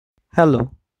Hello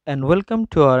and welcome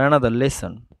to our another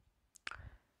lesson.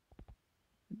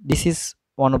 This is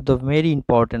one of the very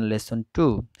important lesson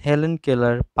too. Helen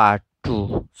Keller part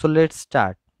 2. So let's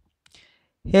start.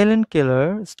 Helen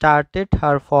Keller started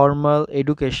her formal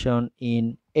education in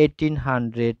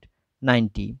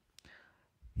 1890.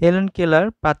 Helen Keller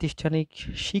প্রাতিষ্ঠানিক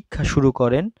শিক্ষা শুরু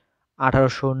করেন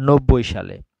 1890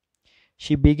 সালে।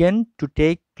 She began to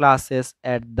take classes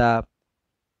at the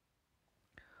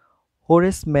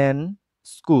Horace Mann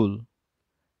School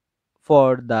for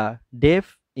the deaf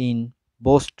in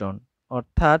Boston,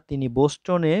 অর্থাৎ তিনি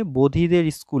বোস্টনে বধিরদের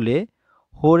স্কুলে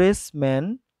Horace man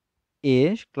a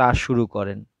class শুরু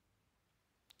করেন।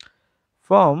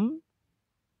 From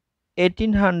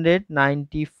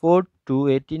 1894 to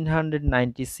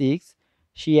 1896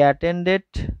 she attended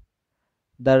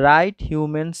the Right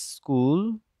Human School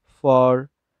for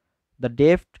the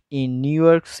Deaf in New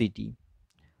York City।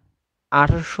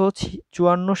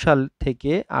 1854 সাল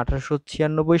থেকে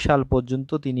 1896 সাল পর্যন্ত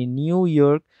তিনি নিউ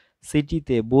ইয়র্ক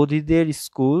সিটিতে বধিরদের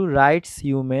স্কুল রাইটস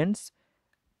হিউম্যানস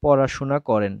পড়াশোনা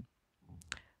করেন।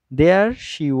 There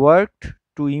she worked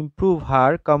to improve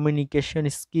her communication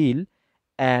skill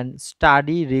and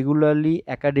study regularly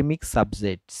academic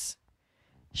subjects।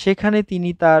 সেখানে তিনি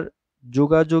তার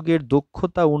যোগাযোগের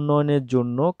দক্ষতা উন্নয়নের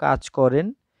জন্য কাজ করেন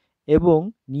এবং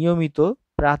নিয়মিত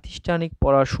প্রাতিষ্ঠানিক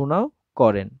পড়াশোনাও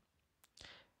করেন।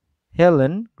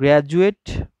 Helen graduate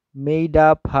made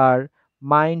up her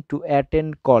mind to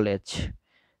attend college।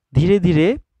 ধীরে ধীরে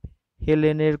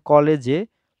হেলেনের কলেজে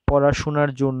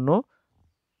পড়াশোনার জন্য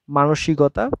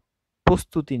মানসিকতা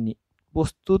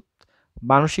প্রস্তুত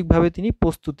মানসিকভাবে তিনি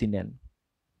প্রস্তুতি নেন।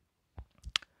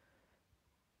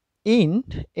 In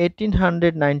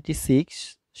 1896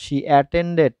 she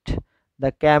attended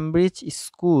the Cambridge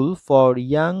School for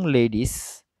Young Ladies,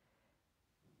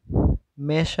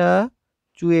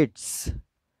 ম্যাসাচুয়েটস,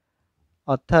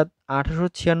 অর্থাৎ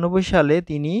 1896 সালে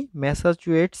তিনি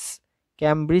ম্যাসাচুয়েটস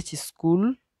Cambridge school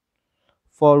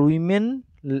for women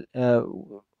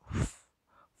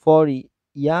for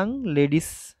young ladies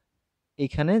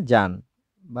এখানে যান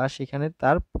বা সেখানে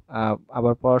তার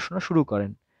আবার পড়াশোনা শুরু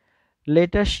করেন।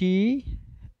 Letter she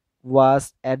was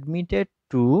admitted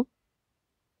to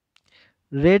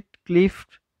Radcliffe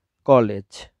college.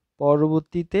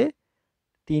 পরবর্তীতে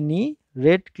তিনি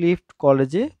রেডক্লিফ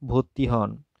কলেজে ভর্তি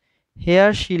হন।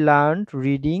 Here she learned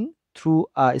reading through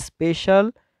a special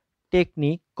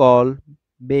technique called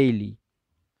Bailey.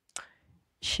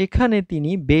 সেখানে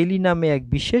তিনি বেইলি নামে এক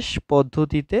বিশেষ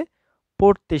পদ্ধতিতে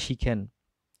পড়তে শিখেন।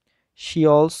 She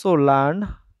also learned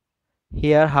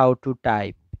here how to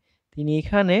type। তিনি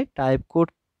এখানে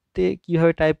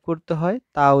কিভাবে টাইপ করতে হয়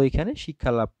তাও এখানে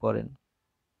শিক্ষা লাভ করেন।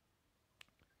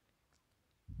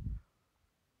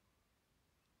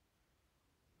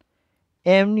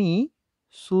 Annie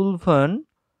Sullivan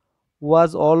was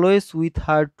always with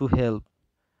her to help।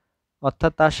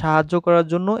 অর্থাৎ তার সাহায্য করার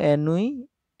জন্য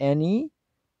অ্যানি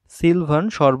সিলভান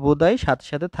সর্বদাই সাথে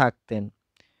সাথে থাকতেন।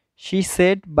 She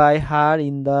sat by her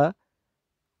in the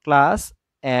class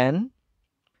and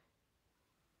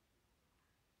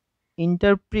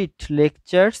interpret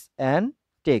lectures and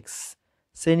texts।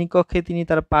 শ্রেণীকক্ষে তিনি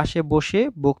তার পাশে বসে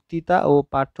বক্তৃতা ও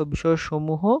পাঠ্য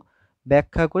বিষয়সমূহ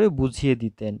ব্যাখ্যা করে বুঝিয়ে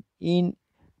দিতেন। In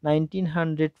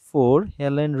 1904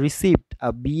 Helen received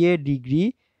a BA degree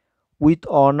with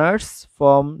honors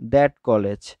from that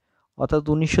college। অর্থাৎ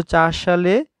 1904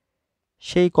 সালে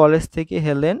সেই কলেজ থেকে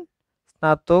হেলেন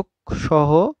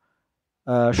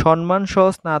সম্মান সহ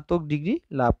স্নাতক ডিগ্রি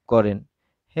লাভ করেন।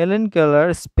 Helen Keller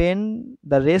spent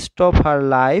the rest of her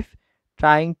life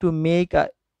trying to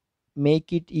make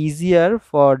it easier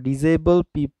for disabled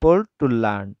people to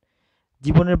learn।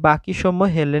 জীবনের বাকি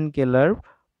সময় হেলেন কেলার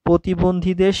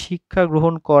প্রতিবন্ধীদের শিক্ষা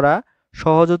গ্রহণ করা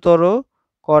সহজতর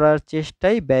করার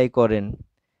চেষ্টায় ব্যয় করেন।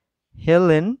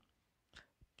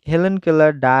 Helen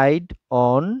Keller died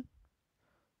on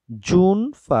June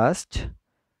 1st,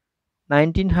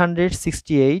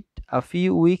 1968, a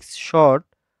few weeks short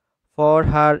for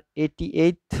her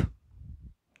 88th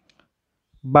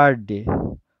birthday।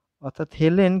 অর্থাৎ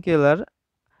হেলেন কেলার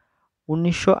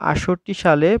 1968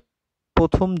 সালে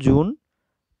প্রথম জুন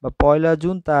বা পয়লা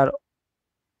জুন তার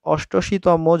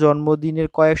 88তম জন্মদিনের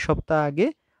কয়েক সপ্তাহ আগে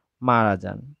মারা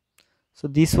যান। So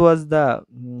this was the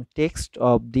text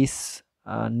of this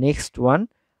next one,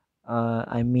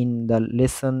 I mean the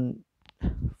lesson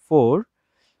 4,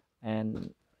 and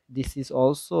this is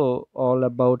also all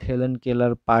about Helen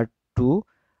Keller part 2.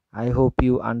 I hope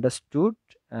you understood.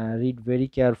 Read very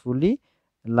carefully,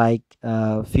 like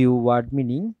few word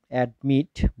meaning: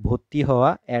 admit ভর্তি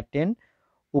হওয়া, attend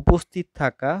উপস্থিত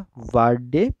থাকা,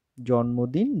 birthday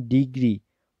জন্মদিন, degree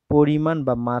পরিমাণ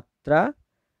বা মাত্রা,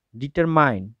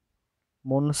 determine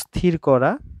মন স্থির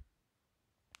করা,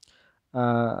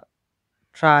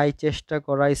 ট্রাই চেষ্টা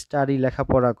করা, স্টাডি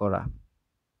লেখাপড়া করা,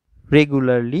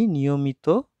 রেগুলারলি নিয়মিত,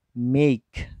 মেক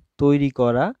তৈরি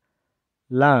করা,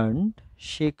 লার্ন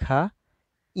শেখা,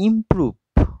 ইমপ্রুভ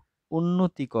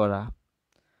উন্নতি করা,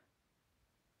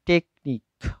 টেকনিক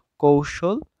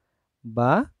কৌশল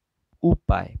বা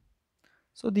উপায়.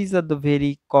 So these are the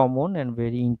very common and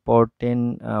very important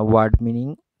word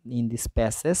meaning in this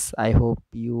passage. I hope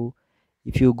you,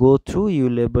 if you go through, you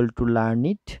will able to learn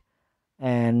it.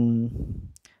 And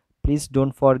please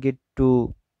don't forget to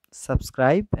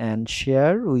subscribe and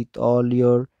share with all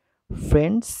your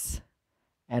friends,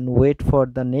 and wait for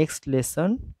the next lesson.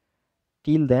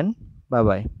 Till then, bye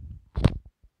bye.